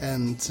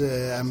And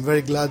I'm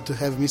very glad to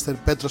have Mr.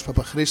 Petros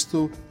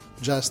Papachristou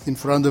just in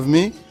front of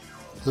me.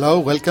 Hello,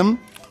 welcome.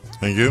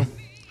 Thank you.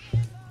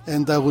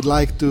 And I would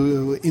like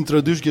to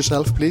introduce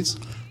yourself, please.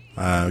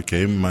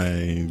 Okay,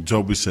 my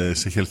job is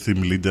as a health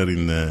team leader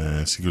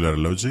in Singular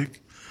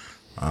Logic.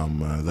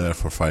 I'm there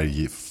for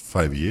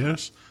 5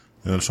 years.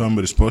 And also I'm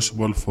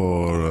responsible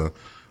for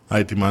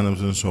IT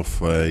management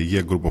of a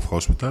Aegea group of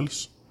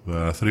hospitals.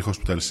 There are 3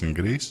 hospitals in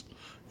Greece,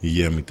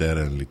 Aegea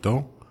Mitera and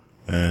Lito,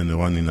 and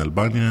one in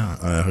Albania,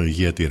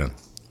 Aegea Tirana.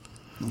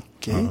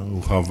 Okay.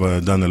 We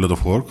have done a lot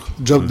of work.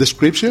 Job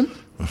description?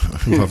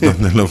 We have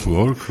done a lot of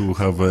work. We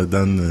have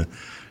done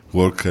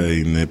work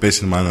in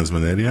patient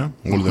management area.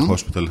 All the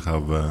hospitals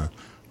have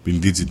been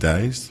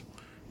digitized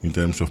in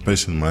terms of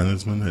patient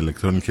management,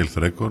 electronic health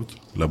record,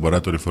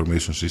 laboratory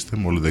information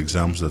system, all the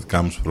exams that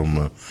comes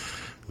from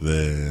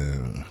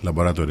the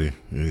laboratory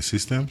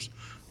systems.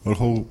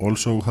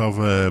 Also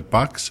have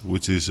PACS,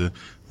 which is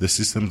the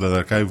system that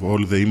archive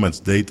all the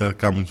image data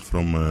coming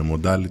from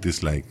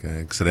modalities like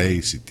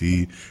X-ray,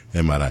 CT,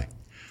 MRI.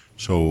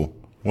 So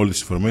all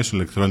this information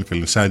electronically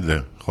inside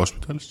the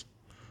hospitals.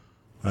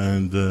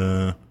 And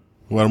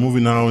we are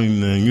moving now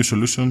in a new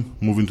solution,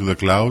 moving to the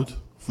cloud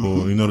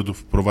in order to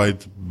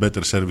provide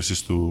better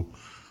services to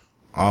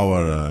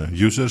our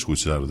users,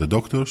 which are the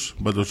doctors,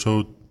 but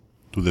also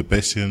to the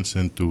patients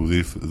and to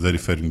the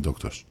referring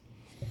doctors.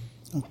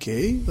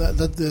 Okay,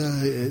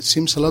 that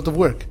seems a lot of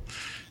work.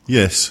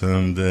 Yes,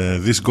 and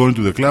this going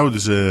to the cloud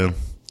is a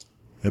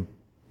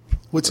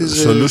which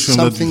is solution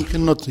something that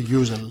not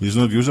usual. It's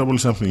not usable,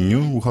 something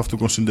new. We have to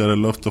consider a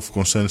lot of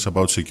concerns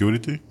about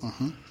security.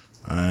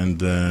 And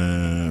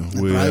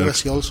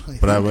privacy also.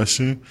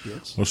 Privacy.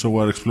 Yes. Also,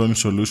 we are exploring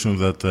solutions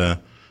that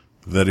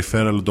the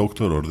referral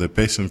doctor or the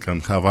patient can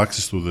have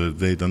access to the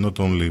data not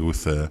only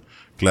with a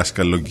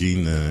classical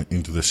login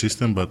into the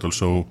system, but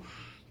also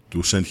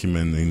to send him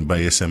in by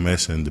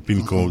SMS and the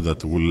PIN code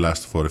that will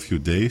last for a few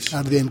days.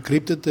 Are they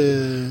encrypted?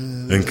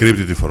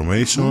 Encrypted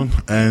information.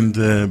 And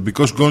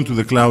because going to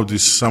the cloud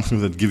is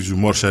something that gives you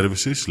more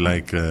services,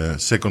 like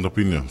second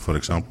opinion, for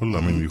example.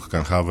 I mean, you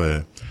can have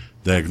a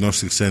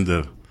diagnostic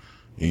center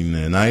in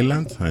an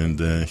island, and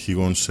he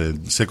wants a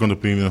second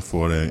opinion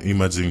for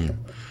imaging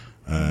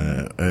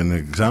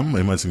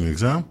imaging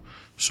exam.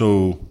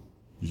 So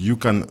you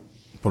can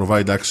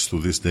provide access to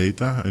this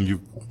data, and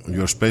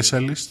your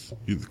specialist,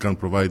 you can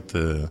provide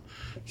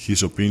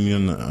his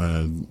opinion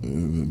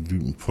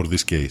for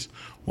this case.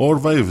 Or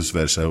vice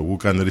versa, we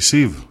can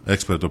receive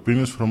expert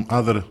opinions from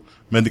other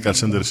medical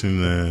centers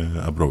in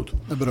abroad.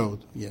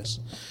 Abroad, yes.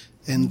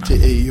 And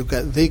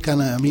they can,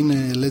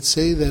 let's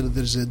say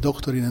there's a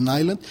doctor in an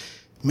island.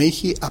 May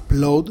he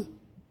upload?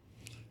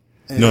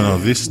 No,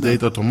 this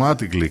data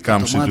automatically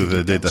comes into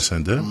the data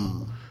center.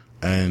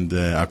 And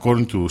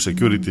according to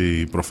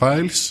security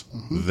profiles,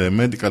 the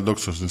medical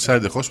doctors inside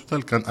the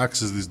hospital can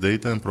access this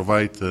data and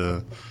provide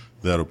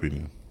their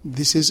opinion.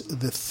 This is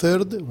the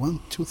third, 1,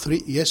 2,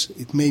 3, yes,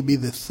 it may be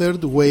the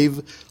third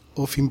wave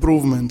of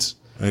improvements.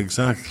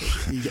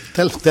 Exactly.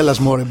 Tell us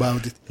more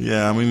about it.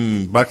 Yeah, I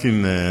mean, back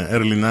in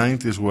early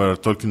 90s, we were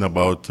talking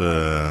about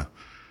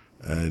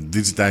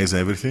digitize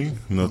everything,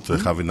 not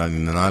having it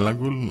in an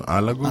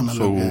analog.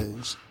 So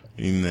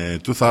in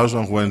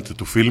 2000 went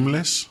to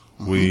filmless.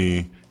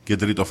 We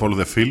get rid of all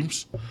the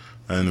films,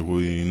 and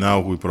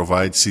we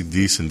provide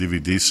CDs and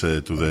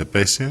DVDs to the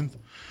patient.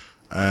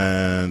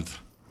 And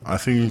I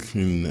think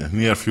in the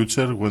near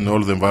future, when all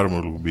the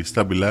environment will be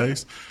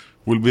stabilized,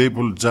 we'll be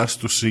able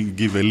just to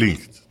give a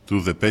link to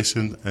the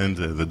patient and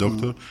the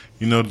doctor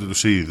in order to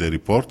see the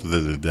report,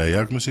 the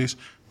diagnosis,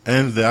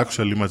 and the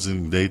actual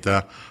imaging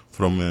data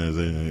from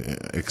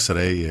the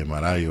X-ray,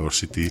 MRI, or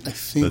CT. I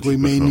think we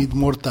may need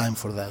more time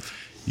for that.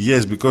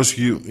 Yes, because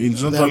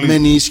it's not there only... are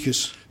many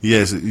issues.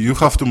 Yes, you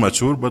have to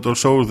mature, but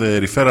also the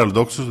referral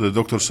doctors, the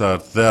doctors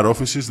at their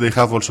offices, they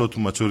have also to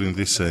mature in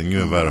this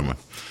new environment,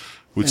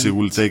 which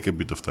will take a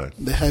bit of time.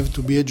 They have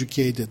to be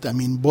educated. I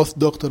mean, both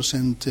doctors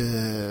and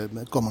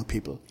common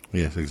people.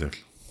 Yes,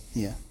 exactly.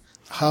 Yeah.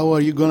 How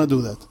are you going to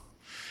do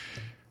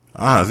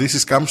that?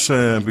 This comes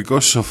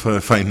because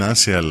of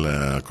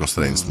financial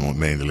constraints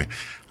mainly.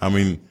 I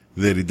mean,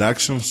 the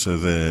reductions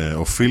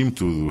of film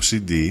to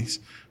CDs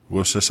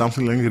was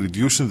something like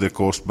reducing the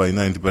cost by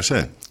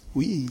 90%.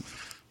 Oui.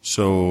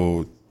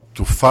 So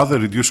to further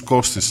reduce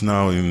costs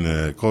now in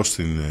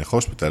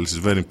hospitals is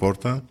very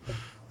important,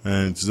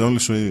 and it's the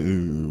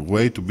only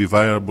way to be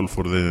viable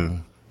for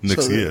the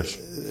next years.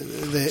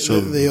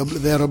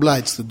 They are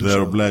obliged to do so. They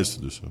are obliged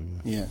to do so.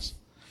 Yeah.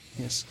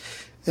 Yes.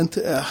 And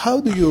how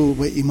do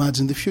you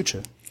imagine the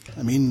future?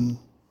 I mean,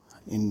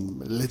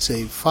 in, let's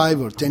say,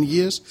 5 or 10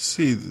 years?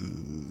 See,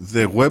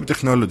 the web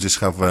technologies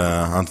have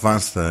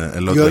advanced a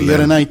lot.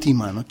 You're an IT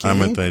man, okay?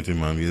 I'm an IT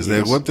man, yes.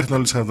 The web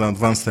technologies have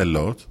advanced a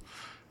lot.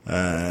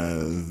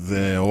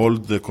 The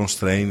old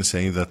constraints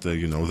saying that,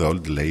 the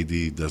old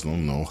lady does not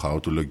know how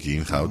to log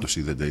in, how to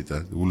see the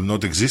data, will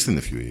not exist in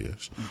a few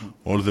years.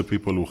 All the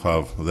people who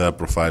have their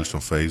profiles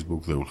on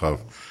Facebook, they will have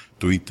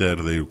Twitter,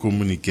 they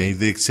communicate,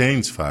 they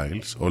exchange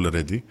files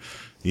already,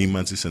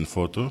 images and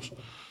photos.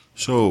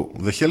 So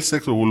the health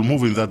sector will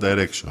move in that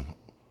direction.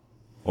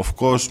 Of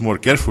course, more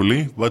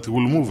carefully, but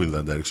will move in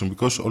that direction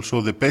because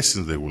also the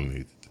patients, they will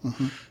need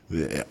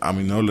it.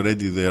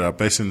 Already there are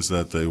patients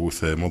that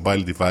with a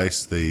mobile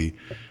device, they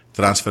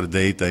transfer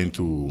data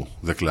into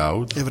the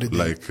cloud, every day.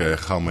 Like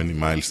how many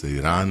miles they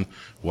ran,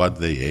 what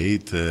they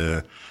ate,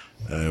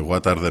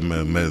 what are the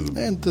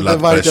blood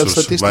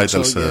pressures,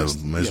 vital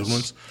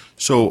measurements.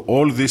 So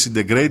all this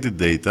integrated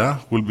data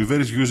will be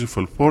very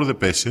useful for the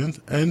patient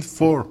and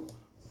for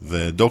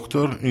the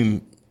doctor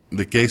in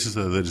the cases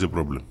that there is a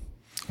problem.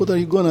 What are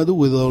you going to do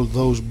with all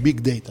those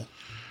big data?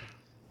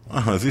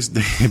 This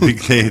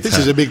big data. This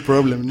is a big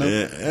problem, no?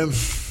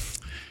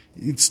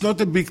 It's not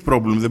a big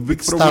problem. The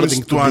big problem is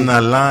to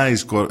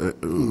analyze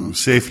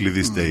safely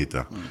this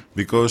data,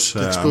 because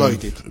to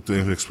exploit it.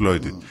 To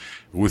exploit it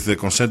with the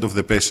consent of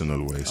the patient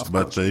always.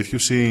 But if you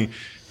see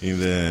in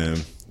the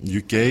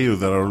UK,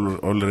 there are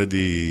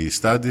already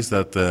studies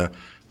that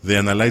they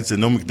analyze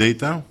genomic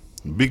data,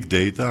 big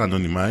data,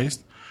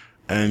 anonymized,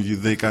 and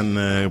they can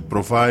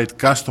provide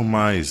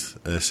customized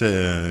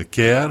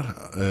care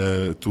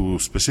to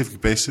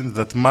specific patients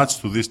that match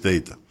to this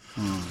data.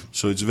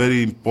 So it's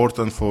very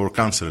important for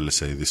cancer, let's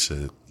say, this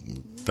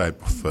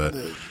type of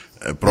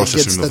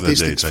processing of the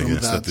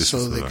data.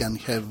 So they can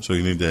have. So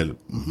you need a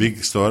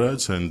big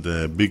storage and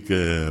big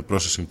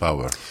processing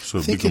power. So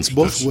I think it's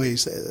both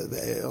ways.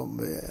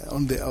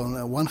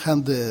 On one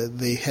hand,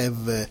 they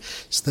have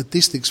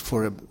statistics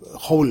for a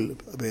whole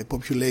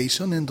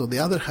population, and on the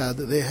other hand,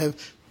 they have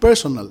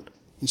personal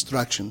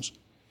instructions.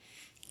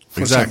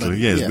 Exactly.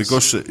 Yes,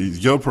 because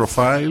your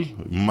profile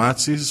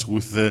matches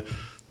with the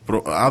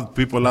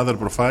other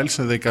profiles,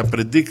 and they can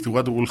predict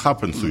what will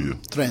happen to you.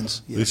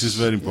 Trends. Yes. This is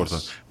very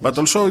important. Yes. But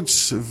also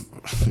it's,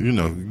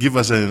 give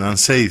us an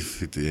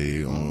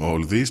unsafety on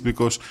all this,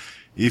 because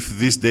if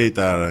these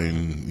data are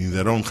in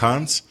the wrong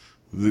hands,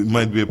 it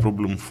might be a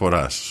problem for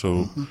us.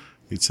 So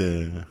it's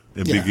a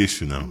big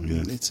issue now.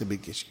 Yes. It's a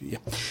big issue, yeah.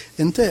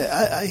 And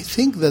I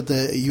think that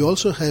you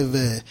also have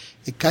a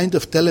kind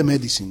of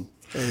telemedicine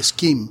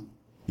scheme.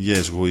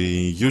 Yes,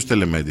 we use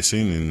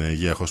telemedicine in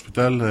GEA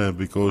Hospital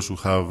because we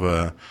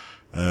have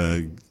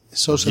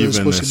social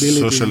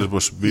possibility.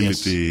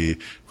 Yes. We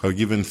have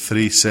given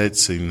 3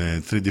 sets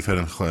in 3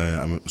 different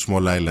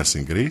small islands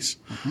in Greece.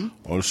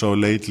 Also,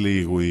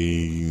 lately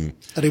we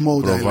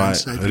provide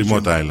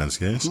remote islands,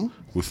 yes,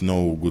 with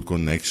no good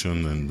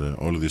connection and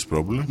all these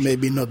problems.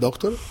 Maybe no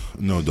doctor.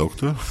 No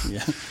doctor.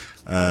 Yeah.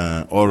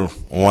 Or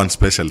one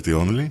specialty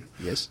only.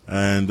 Yes.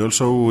 And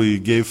also we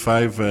gave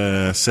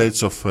 5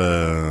 sets of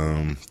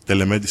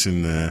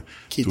telemedicine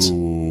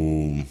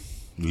to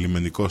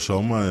Λιμενικό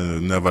Σώμα,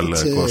 Naval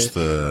Coast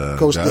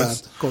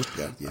Guard.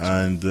 Yes.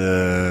 And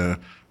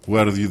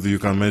where you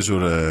can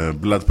measure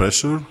blood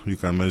pressure, you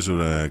can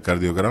measure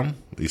cardiogram,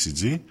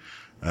 ECG,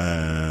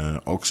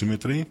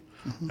 oximetry,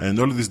 and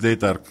all these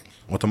data are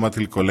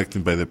automatically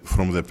collected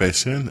from the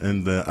patient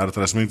and are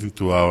transmitted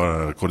to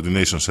our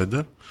coordination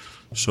center.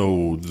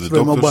 So the through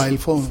a mobile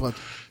phone, what?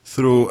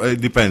 Through it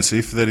depends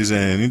if there is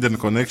an internet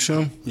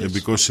connection,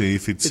 because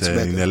if it's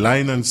in a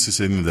line, it's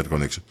an internet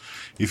connection.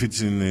 If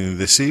it's in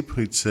the ship,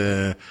 it's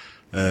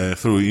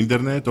through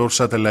internet or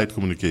satellite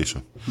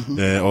communication,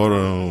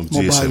 or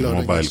GSM,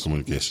 mobile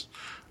communication.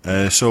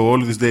 So all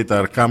these data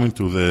are coming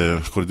to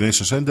the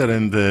coordination center,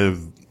 and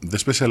the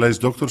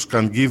specialized doctors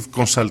can give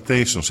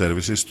consultation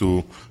services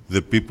to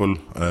the people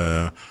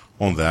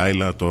on the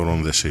island or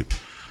on the ship.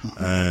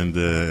 And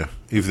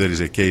if there is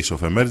a case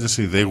of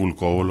emergency, they will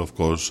call, of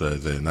course,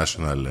 the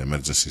National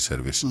Emergency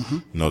Service,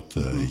 not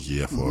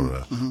GEA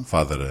for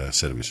further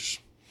services.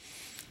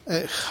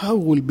 How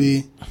will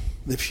be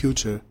the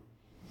future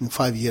in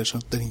 5 years or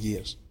 10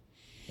 years?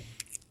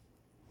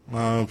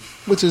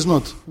 Which is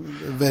not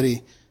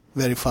very,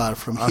 very far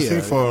from here. I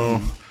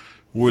think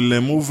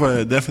we'll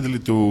move definitely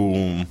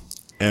to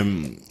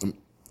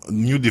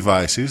new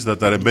devices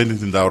that are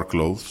embedded in our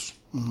clothes.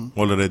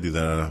 Already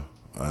there are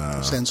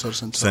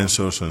sensors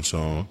and so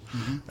on,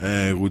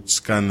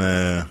 which can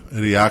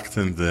react,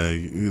 and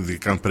they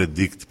can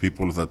predict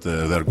people that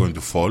they are going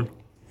to fall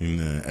in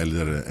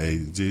elder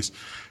ages.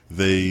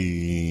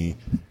 They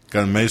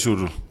can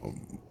measure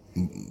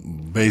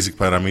basic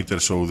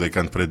parameters, so they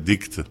can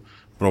predict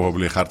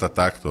probably a heart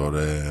attack or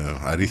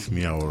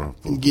arrhythmia, or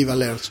give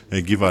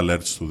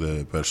alerts to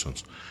the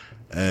persons.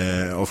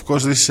 Of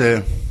course, this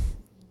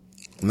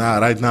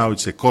right now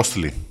it's a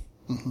costly.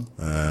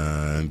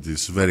 And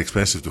it's very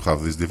expensive to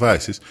have these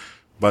devices,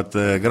 but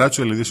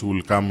gradually this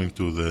will come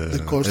into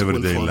the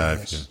everyday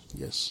life.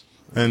 Yes.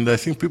 And I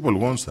think people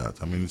want that.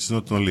 I mean, it's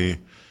not only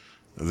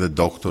the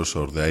doctors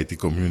or the IT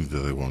community that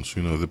they want.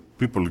 The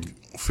people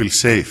feel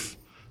safe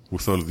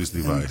with all these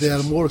devices. And they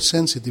are more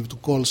sensitive to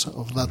calls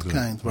of that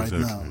kind right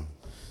now.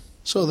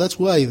 So that's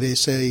why they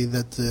say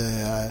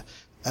that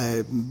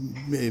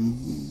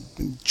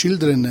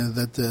children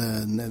that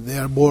they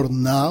are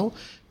born now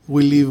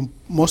will live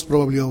most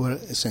probably over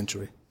a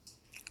century.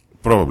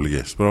 Probably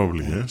yes,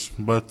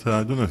 but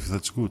I don't know if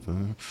that's good.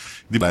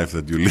 The life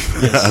that you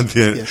live at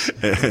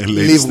the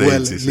late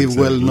stages. Live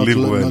well, not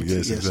long.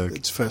 Yes, exactly.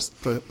 It's first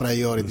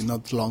priority,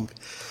 not long.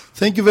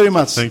 Thank you very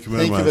much. Thank you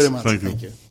very much. Thank you.